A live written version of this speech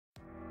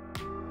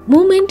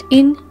Movement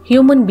in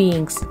human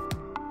beings.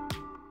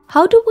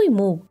 How do we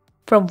move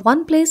from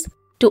one place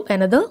to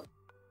another?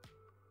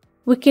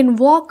 We can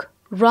walk,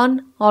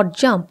 run, or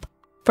jump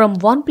from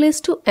one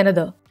place to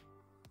another.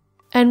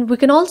 And we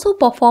can also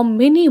perform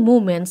many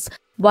movements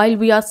while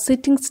we are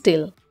sitting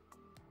still.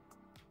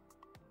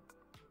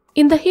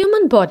 In the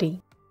human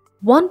body,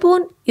 one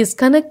bone is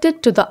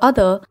connected to the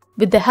other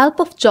with the help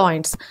of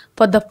joints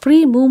for the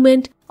free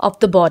movement of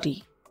the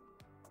body.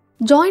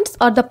 Joints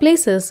are the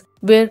places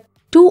where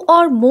two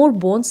or more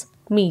bones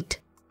meet.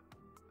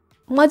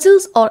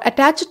 Muscles are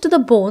attached to the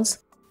bones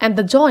and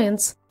the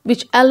joints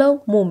which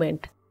allow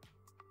movement.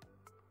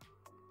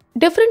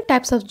 Different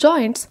types of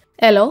joints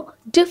allow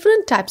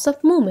different types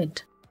of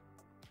movement.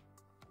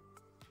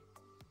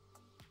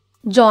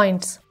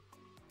 Joints.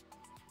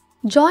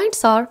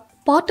 Joints are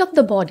part of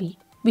the body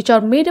which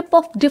are made up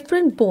of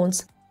different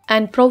bones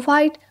and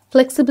provide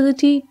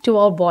flexibility to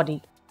our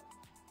body.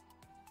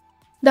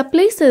 The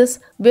places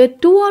where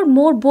two or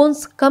more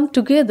bones come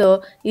together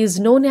is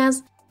known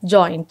as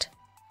joint.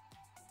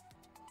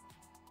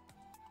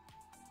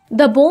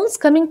 The bones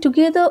coming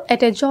together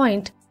at a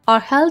joint are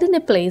held in a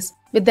place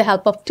with the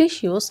help of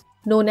tissues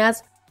known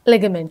as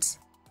ligaments.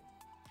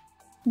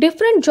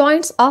 Different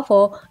joints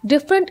offer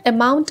different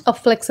amount of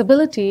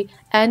flexibility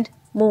and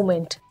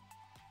movement.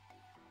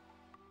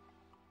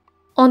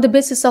 On the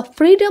basis of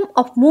freedom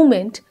of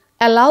movement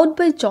allowed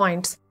by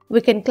joints, we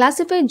can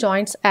classify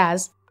joints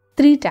as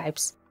three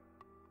types.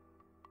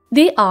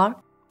 They are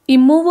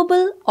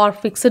immovable or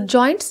fixed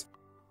joints,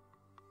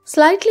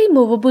 slightly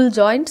movable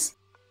joints,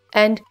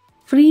 and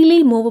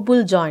freely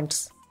movable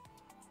joints.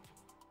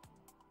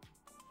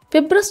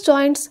 Fibrous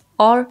joints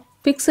or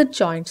fixed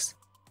joints.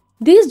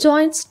 These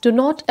joints do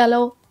not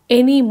allow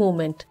any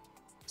movement,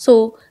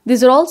 so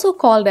these are also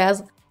called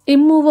as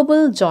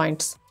immovable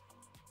joints.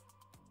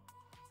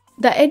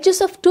 The edges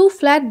of two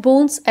flat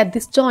bones at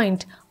this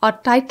joint are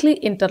tightly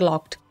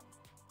interlocked.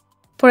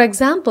 For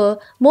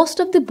example, most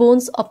of the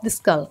bones of the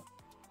skull,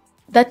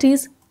 that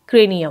is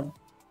cranium.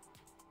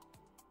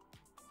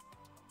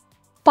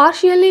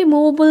 Partially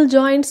movable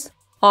joints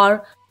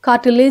are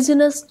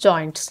cartilagenous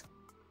joints.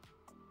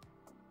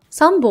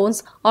 Some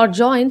bones are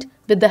joined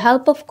with the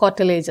help of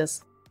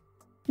cartilages.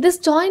 This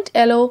joint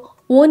allows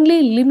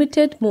only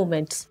limited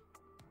movements.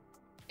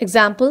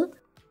 Example,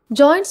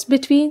 joints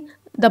between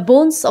the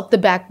bones of the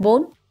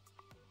backbone,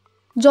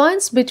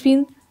 joints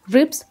between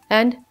ribs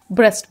and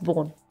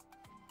breastbone.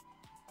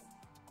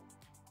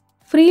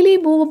 Freely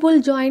movable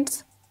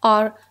joints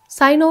are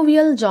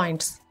synovial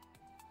joints.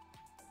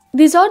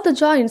 These are the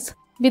joints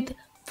with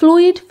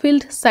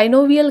fluid-filled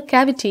synovial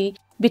cavity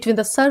between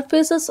the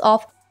surfaces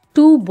of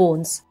two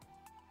bones.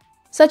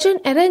 Such an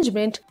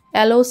arrangement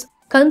allows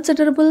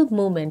considerable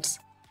movements.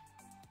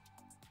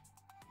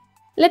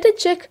 Let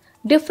us check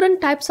different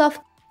types of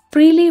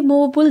freely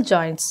movable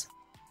joints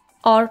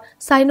or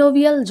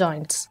synovial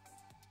joints.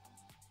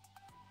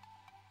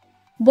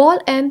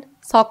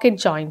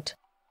 Ball&SocketJoint.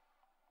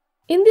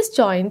 In this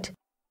joint,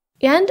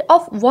 end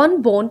of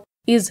one bone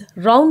is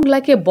round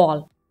like a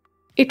ball.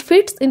 It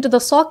fits into the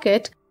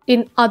socket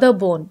in other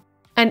bone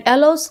and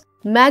allows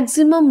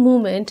maximum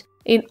movement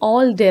in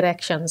all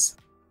directions.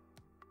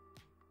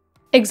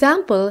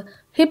 Example,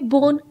 hip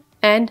bone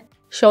and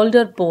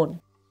shoulder bone.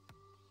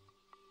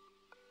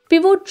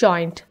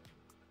 PivotJoint.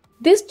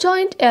 This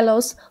joint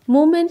allows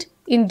movement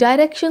in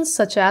directions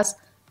such as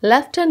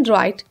left and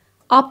right,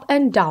 up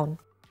and down.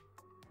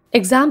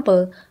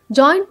 Example,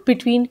 joint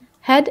between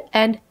head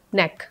and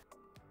neck.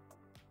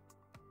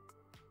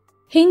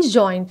 Hinge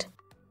joint.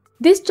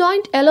 This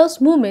joint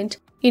allows movement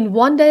in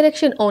one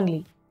direction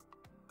only,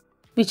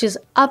 which is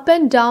up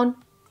and down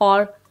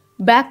or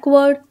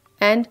backward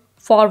and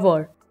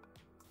forward,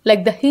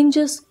 like the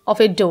hinges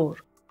of a door.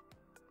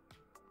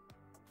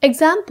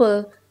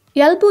 Example,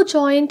 elbow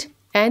joint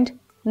and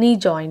knee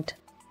joint.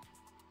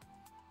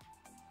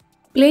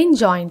 Plane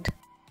joint.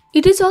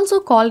 It is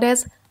also called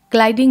as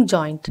gliding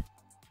joint.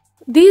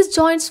 These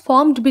joints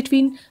formed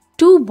between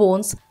two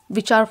bones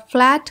which are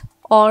flat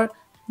or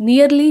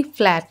nearly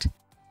flat,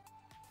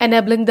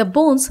 enabling the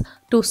bones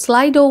to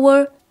slide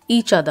over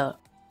each other.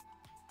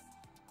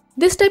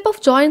 This type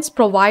of joints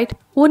provide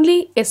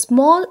only a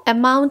small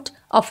amount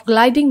of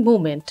gliding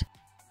movement.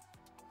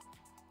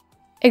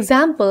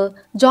 Example,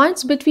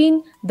 joints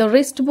between the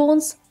wrist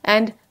bones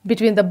and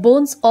between the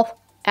bones of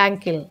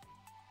ankle.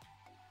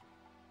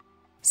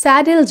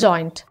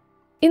 SaddleJoint.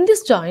 In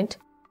this joint,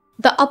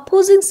 the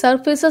opposing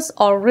surfaces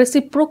are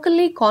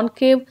reciprocally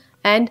concave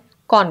and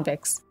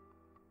convex.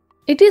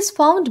 It is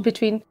found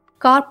between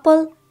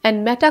carpal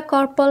and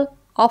metacarpal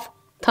of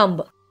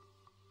thumb.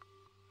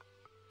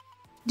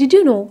 Did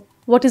you know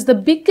what is the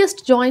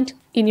biggest joint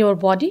in your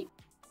body?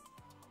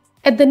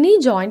 At the knee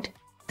joint,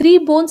 three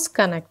bones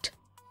connect: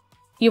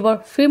 your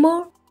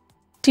femur,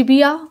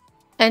 tibia,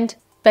 and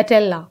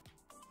patella.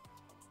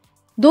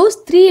 Those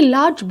three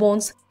large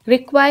bones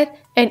require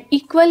an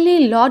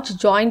equally large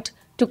joint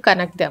to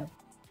connect them.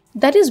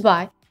 That is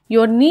why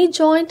your knee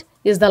joint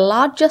is the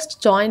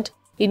largest joint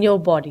in your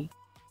body.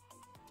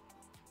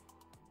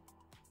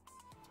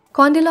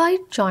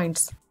 Condyloid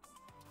joints.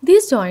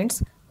 These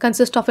joints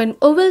consist of an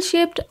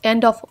oval-shaped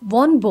end of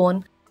one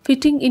bone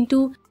fitting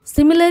into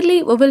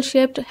similarly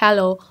oval-shaped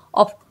halo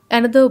of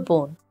another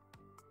bone.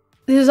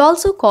 This is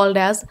also called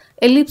as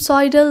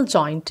ellipsoidal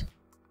joint.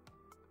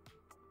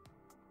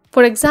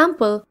 For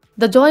example,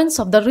 the joints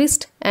of the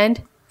wrist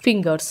and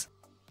fingers.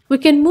 We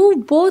can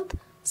move both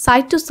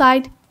side to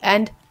side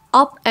and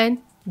up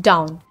and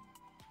down.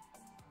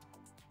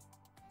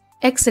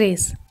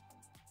 X-rays.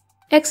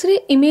 X-ray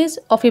image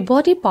of a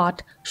body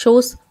part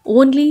shows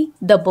only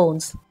the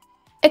bones.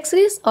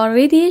 X-rays are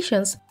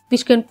radiations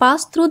which can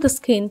pass through the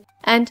skin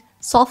and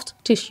soft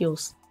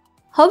tissues.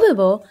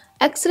 However,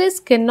 X-rays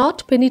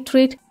cannot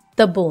penetrate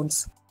the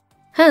bones.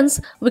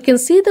 Hence, we can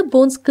see the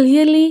bones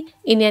clearly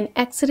in an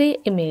X-ray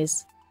image.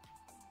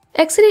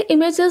 X-ray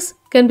images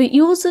can be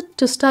used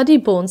to study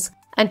bones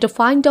and to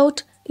find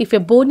out if a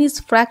bone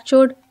is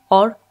fractured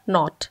or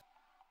not.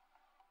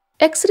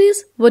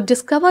 X-rays were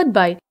discovered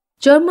by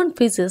German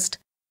physicist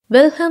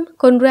Wilhelm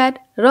Conrad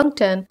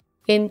Röntgen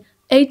in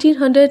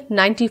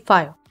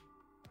 1895.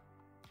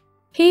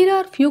 Here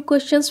are few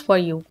questions for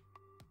you.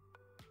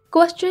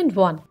 Question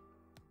 1.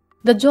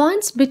 The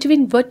joints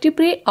between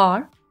vertebrae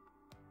are: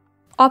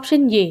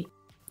 Option A.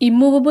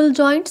 Immovable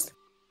joints.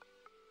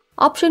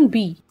 Option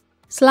B.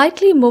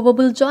 Slightly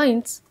movable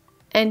joints.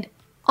 And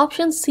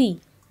Option C.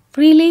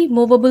 Freely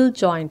movable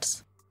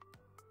joints.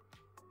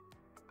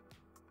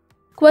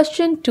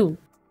 Question 2.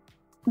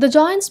 The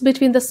joints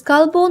between the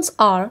skull bones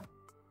are: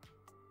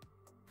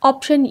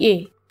 Option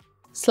A.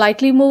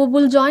 Slightly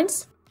movable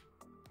joints.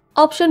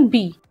 Option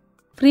B.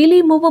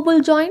 Freely movable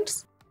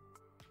joints.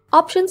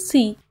 Option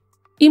C.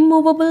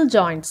 Immovable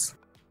joints.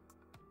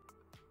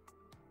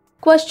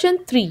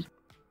 Question 3.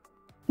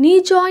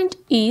 Knee joint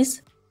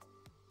is: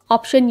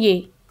 Option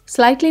A.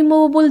 Slightly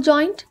movable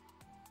joint.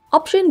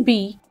 Option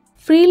B.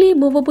 Freely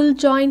movable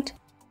joint.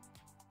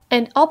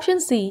 And Option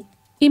C.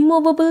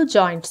 Immovable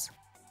joints.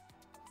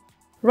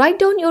 Write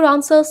down your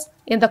answers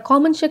in the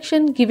comment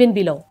section given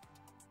below.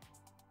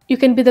 You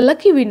can be the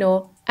lucky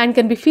winner and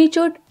can be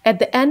featured at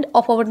the end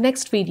of our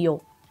next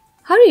video.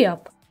 Hurry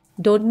up!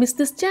 Don't miss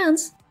this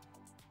chance.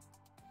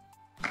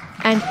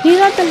 And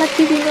here are the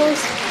lucky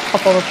winners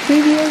of our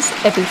previous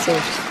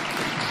episodes.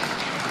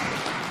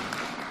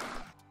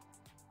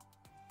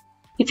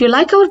 If you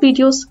like our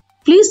videos,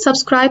 please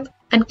subscribe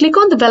and click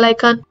on the bell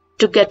icon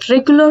to get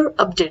regular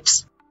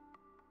updates.